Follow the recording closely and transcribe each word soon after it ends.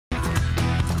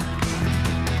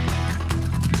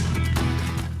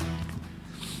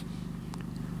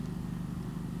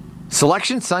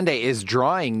Selection Sunday is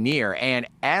drawing near, and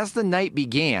as the night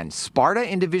began, Sparta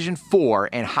in Division 4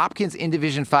 and Hopkins in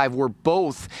Division 5 were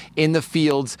both in the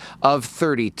fields of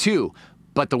 32.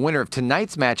 But the winner of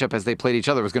tonight's matchup as they played each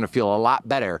other was going to feel a lot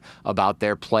better about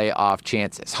their playoff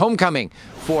chances. Homecoming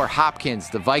for Hopkins,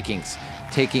 the Vikings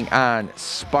taking on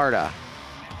Sparta.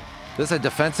 This is a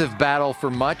defensive battle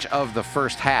for much of the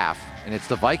first half, and it's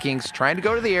the Vikings trying to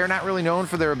go to the air, not really known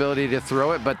for their ability to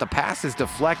throw it, but the pass is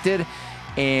deflected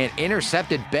and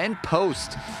intercepted. Ben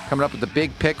Post coming up with the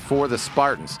big pick for the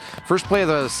Spartans. First play of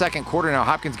the second quarter now.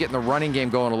 Hopkins getting the running game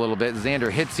going a little bit.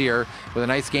 Xander hits here with a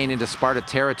nice gain into Sparta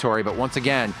territory, but once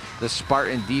again, the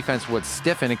Spartan defense would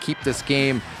stiffen and keep this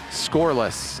game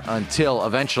scoreless until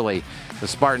eventually the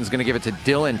Spartans going to give it to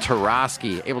Dylan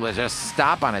Tarosky, able to just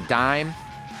stop on a dime,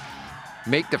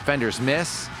 make defenders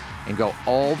miss, and go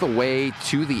all the way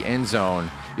to the end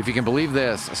zone. If you can believe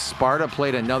this, Sparta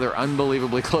played another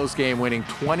unbelievably close game, winning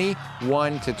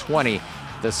 21-20.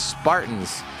 The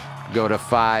Spartans go to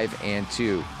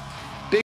 5-2.